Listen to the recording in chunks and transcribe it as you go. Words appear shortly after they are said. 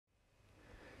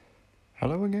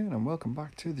Hello again and welcome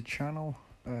back to the channel.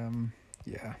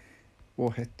 Yeah,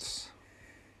 war hits.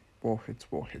 And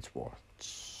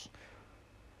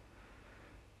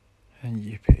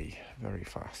yippee, very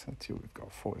fast. Let's see what we've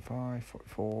got. 45,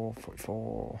 44,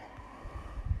 44,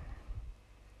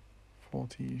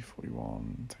 40,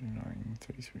 41, 39,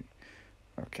 33.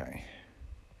 Okay,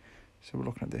 so we're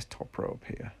looking at this top row up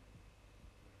here.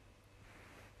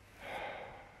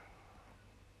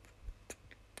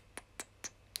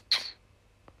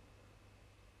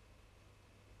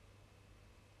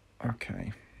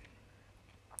 Okay,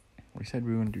 we said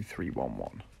we were going to do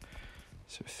 3-1-1.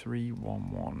 So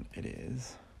 3-1-1 it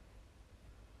is.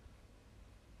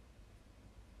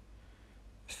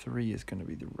 3 is going to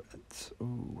be the Reds.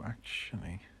 Oh,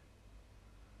 actually.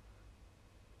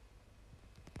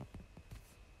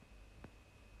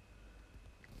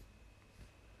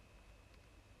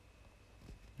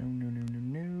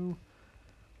 No.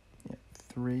 Yeah,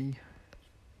 3.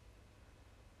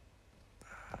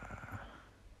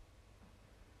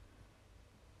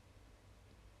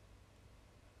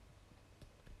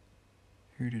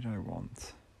 Who did I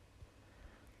want?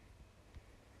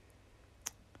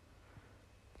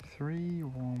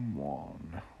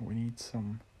 3-1-1. We need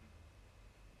some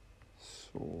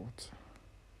sort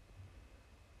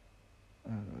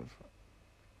of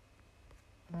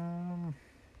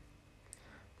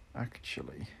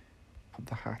actually put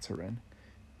the Hatter in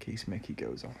case Mickey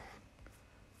goes off,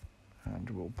 and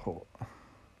we'll put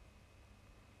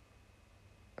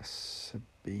a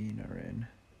Sabina in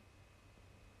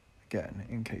again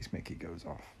in case Mickey goes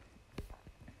off.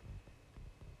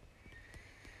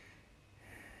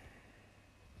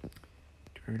 Do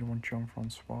I really want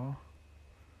Jean-Francois?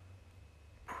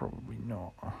 Probably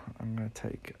not. I'm going to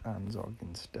take Anzog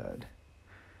instead.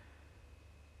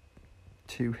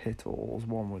 2 hit-alls,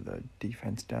 one with a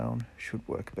defense down, should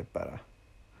work a bit better.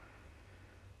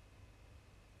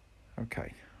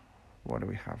 Okay, what do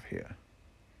we have here?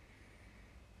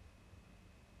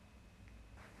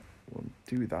 We'll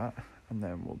do that, and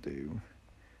then we'll do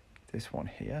this one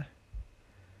here.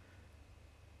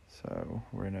 So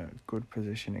we're in a good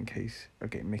position in case...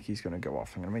 Okay, Mickey's going to go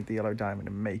off. I'm going to make the yellow diamond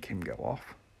and make him go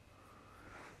off.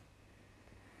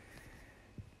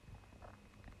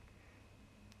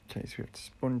 Okay, so we have to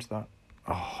sponge that.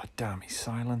 Oh, damn, he's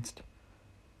silenced.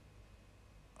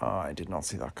 Oh, I did not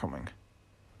see that coming.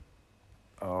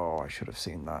 Oh, I should have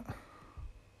seen that.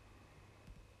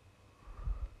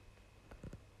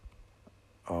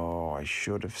 Oh, I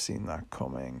should have seen that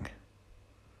coming.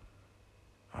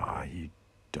 Ah, you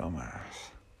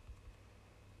dumbass.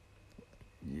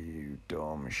 You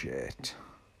dumb shit.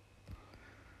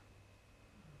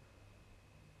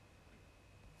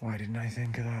 Why didn't I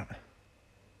think of that?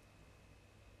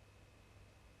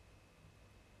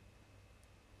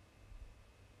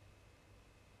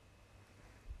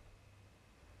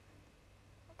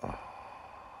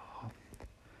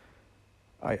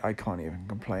 I can't even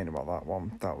complain about that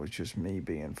one. That was just me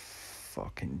being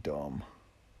fucking dumb.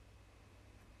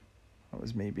 That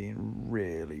was me being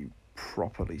really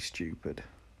properly stupid.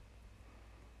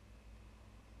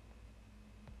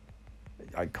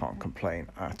 I can't complain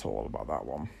at all about that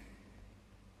one.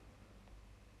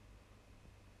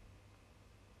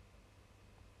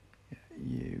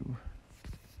 You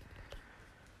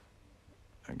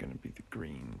are going to be the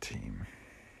green team.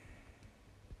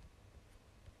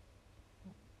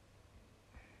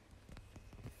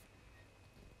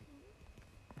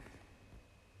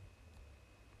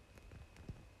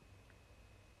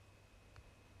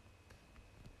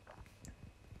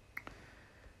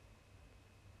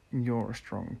 You're a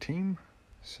strong team,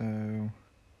 so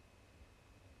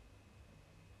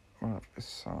we'll have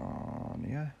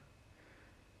Asania.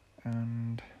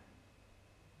 And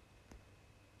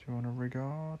do you want a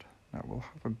regard? No, we'll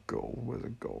have a goal. Where's a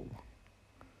goal?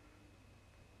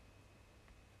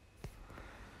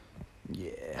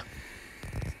 Yeah.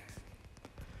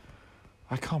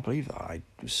 I can't believe that. I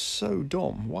was so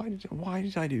dumb. Why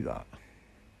did I do that?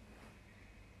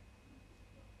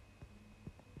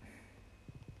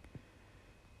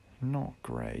 Not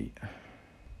great.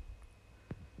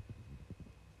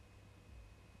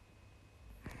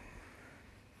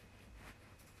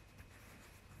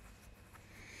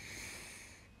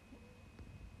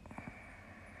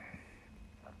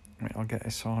 Right, I'll get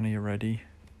Asania ready.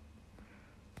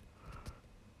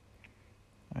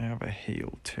 I have a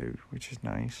heal too, which is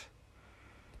nice.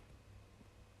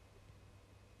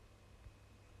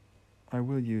 I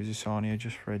will use Asania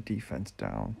just for a defense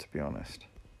down, to be honest.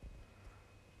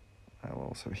 I will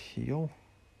also heal.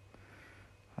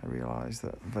 I realise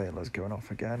that Vela's going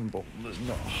off again, but there's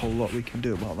not a whole lot we can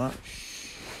do about that.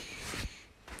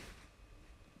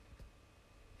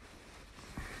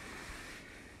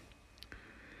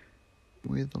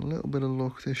 With a little bit of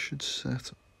luck, this should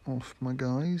set off my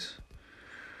guys.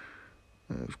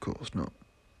 Of course not.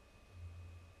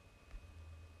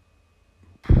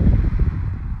 Come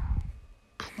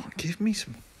on, give me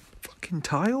some fucking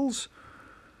tiles.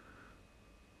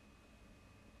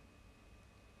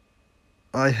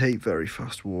 I hate very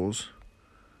fast wars.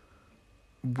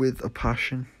 With a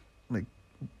passion. Like,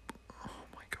 oh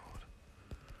my god.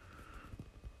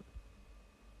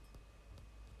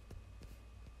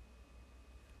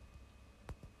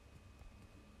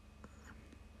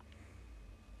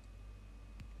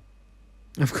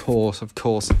 Of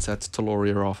course it sets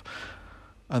Taloria off.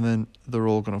 And then they're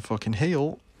all going to fucking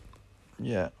heal.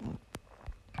 Yeah.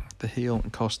 The heal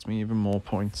costs me even more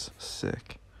points.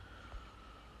 Sick.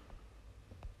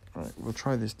 Right, we'll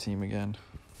try this team again.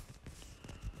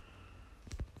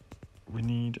 We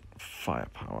need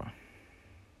firepower.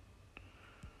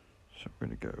 So we're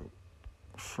going to go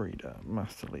Frida,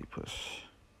 Master Lepus,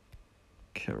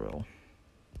 Kirill,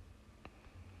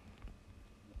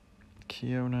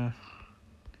 Kiona,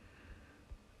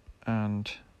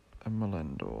 and a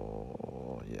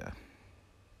Melendor. Yeah.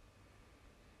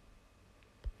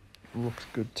 Looks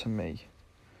good to me.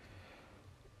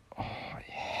 Oh, I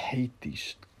hate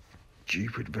these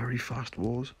stupid, very fast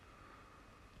wars.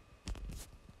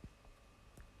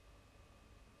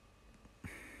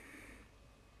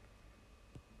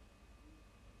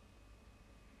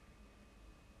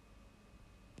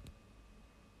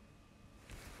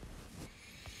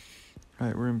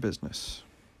 Right, we're in business.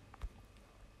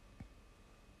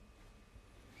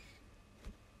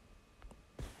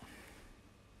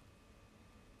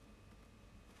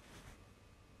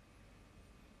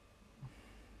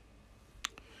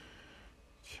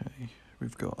 Okay,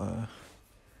 we've got a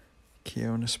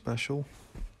Kiona special.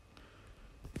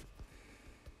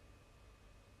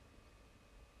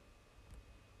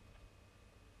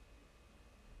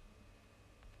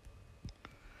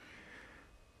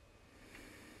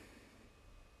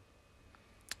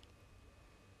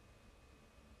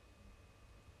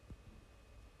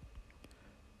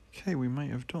 Okay, we might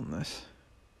have done this.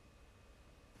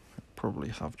 Probably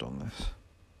have done this.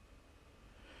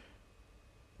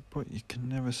 But you can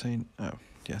never say... Oh,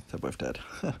 yeah, they're both dead.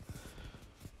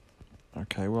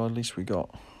 Okay, well, at least we got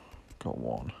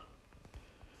one.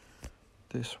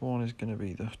 This one is going to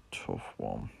be the tough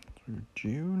one. Through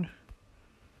June.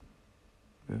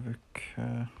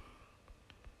 Vivica.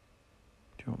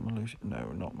 Do you want Melusi?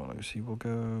 No, not Melusi. We'll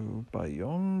go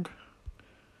Bayong.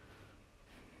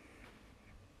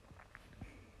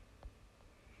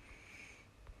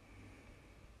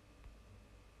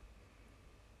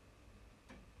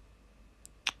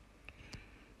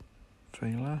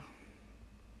 Vela.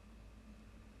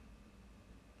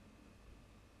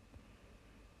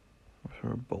 I'll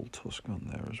throw a Boltusk on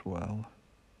there as well.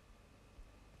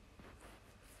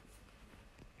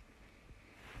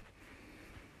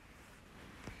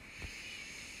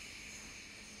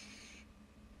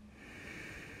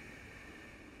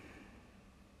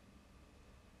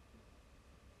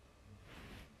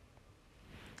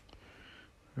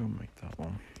 We'll make that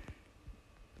one.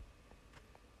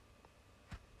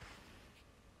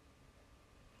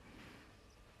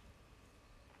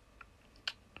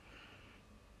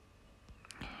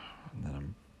 And then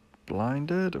I'm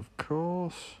blinded, of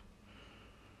course.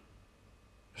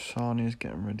 Sania's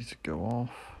getting ready to go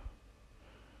off.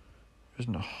 There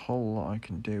isn't a whole lot I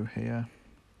can do here,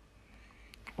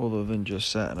 other than just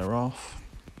setting her off.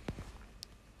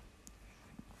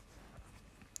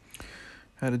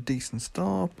 Had a decent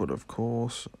start, but of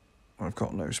course I've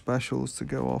got no specials to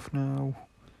go off now.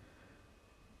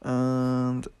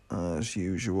 And as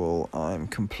usual, I'm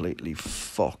completely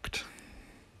fucked.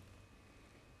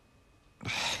 I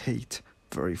hate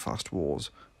very fast wars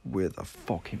with a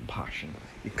fucking passion.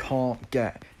 You can't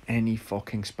get any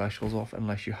fucking specials off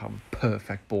unless you have a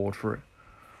perfect board for it.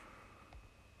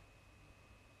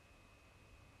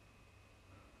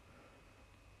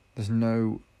 There's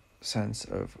no sense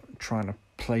of trying to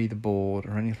play the board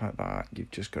or anything like that.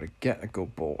 You've just got to get a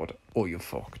good board or you're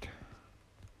fucked.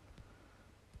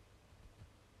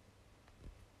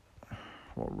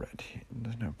 What red?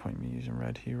 There's no point me using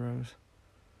red heroes.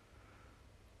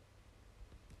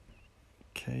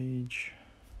 Cage.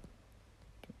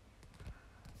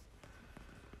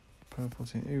 Purple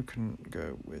team. Who can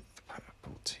go with the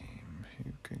purple team?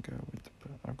 Who can go with the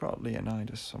purple? I've got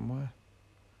Leonidas somewhere.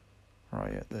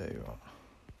 Right, yeah, there you are.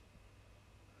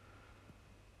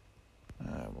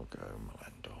 We'll go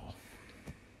Melendor.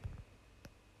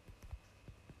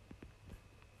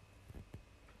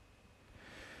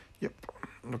 Yep,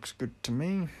 looks good to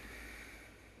me.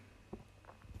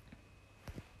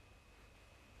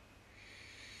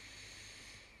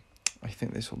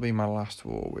 think this will be my last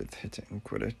war with hitting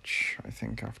Quidditch. I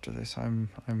think after this I'm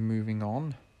moving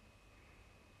on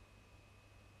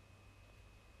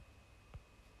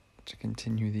to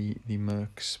continue the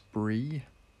Merc spree.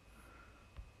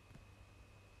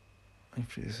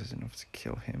 Hopefully this is enough to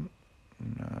kill him.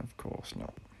 No, of course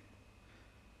not.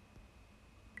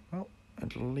 Well,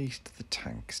 at least the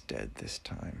tank's dead this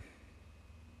time.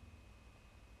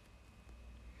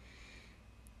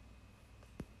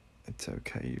 It's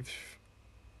okay if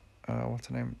what's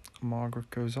her name? Margaret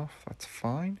goes off, that's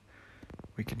fine.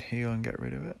 We can heal and get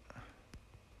rid of it.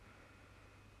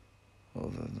 Other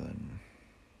than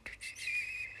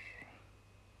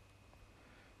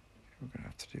we're gonna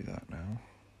have to do that now.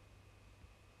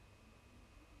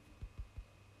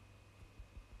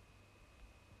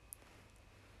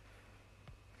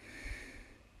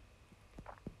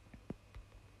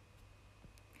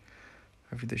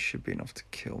 Hopefully this should be enough to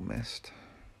kill Mist,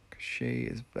 because she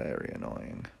is very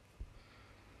annoying.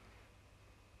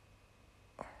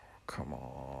 Oh, come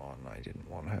on, I didn't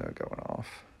want her going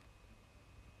off.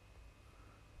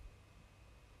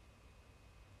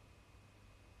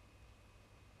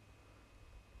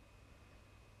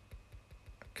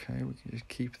 Okay, we can just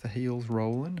keep the heals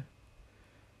rolling.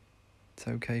 It's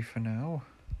okay for now.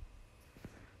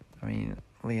 I mean,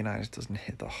 Leonidas doesn't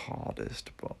hit the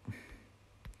hardest, but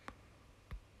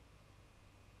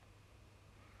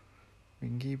we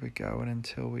can keep it going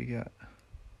until we get...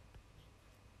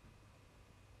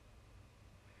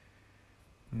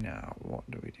 Now, what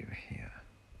do we do here?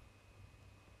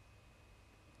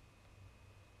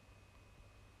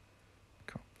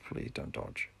 God, please don't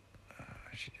dodge.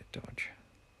 She did dodge.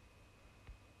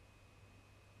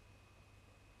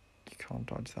 You can't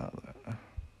dodge that though.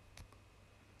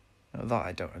 Now, that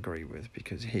I don't agree with,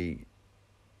 because he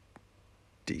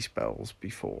dispels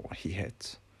before he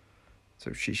hits.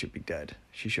 So she should be dead.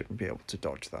 She shouldn't be able to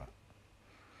dodge that.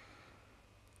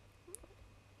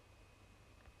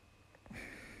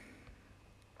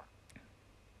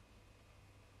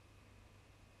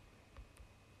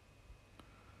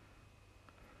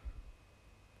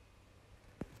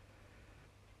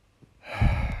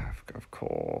 Of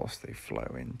course, they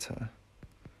flow into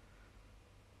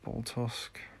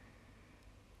Boltusk.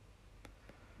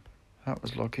 That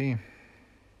was lucky.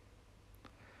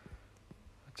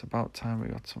 It's about time we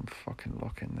got some fucking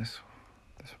luck in this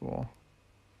war.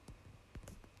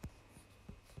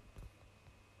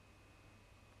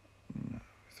 No,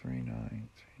 3-9.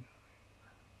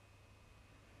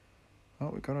 Oh,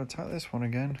 we got to attack this one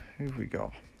again. Who've we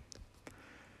got?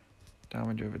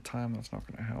 Damage over time, that's not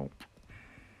going to help.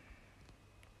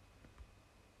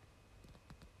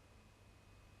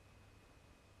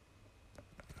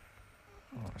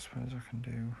 Oh, I suppose I can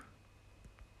do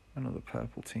another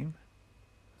purple team.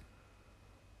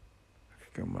 I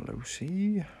could go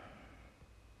Melosi. We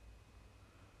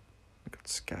got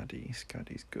Scaddy.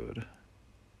 Scaddy's good.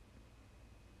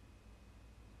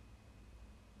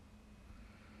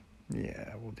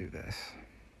 Yeah, we'll do this.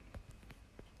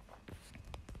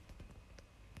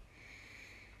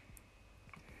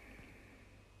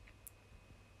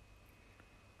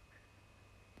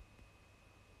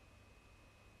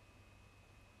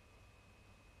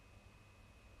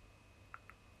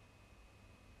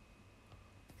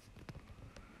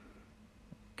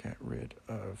 Get rid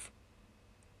of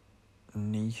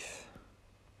Neath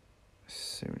as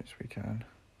soon as we can.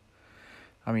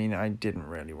 I mean, I didn't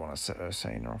really want to set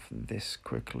Ursana off this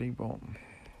quickly, but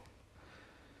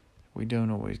we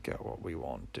don't always get what we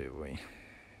want, do we?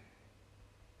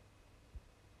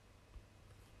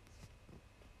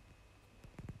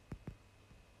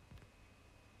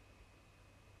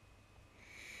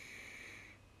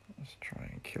 Let's try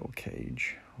and kill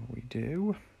Cage. We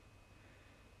do.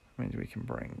 That means we can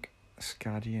bring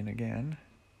Scaddy in again.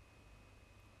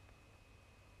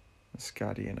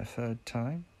 Scaddy in a third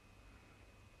time.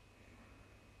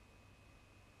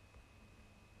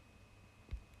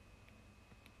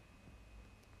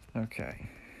 Okay.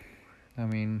 I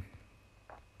mean,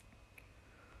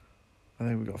 I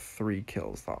think we got 3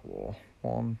 kills that war.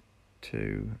 1,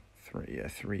 2, 3. Yeah,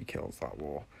 3 kills that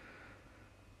war.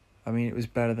 I mean, it was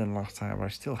better than last time, but I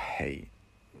still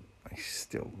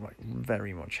like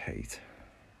very much hate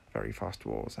very fast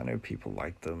wars. I know people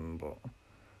like them, but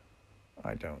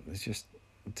I don't. There's just,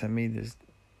 to me, there's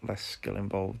less skill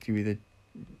involved. You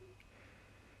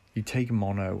take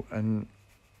mono, and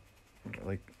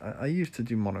like I used to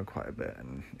do mono quite a bit,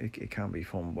 and it can be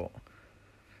fun, but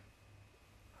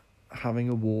having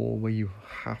a war where you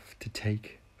have to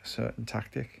take a certain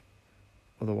tactic,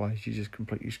 otherwise you're just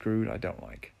completely screwed, I don't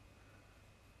like.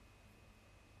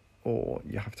 Or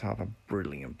you have to have a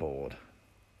brilliant board.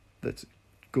 that's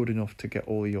good enough to get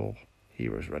all your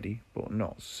heroes ready, but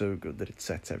not so good that it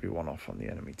sets everyone off on the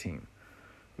enemy team,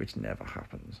 which never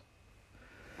happens.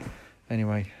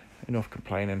 Anyway, enough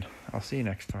complaining. I'll see you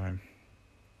next time.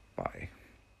 Bye.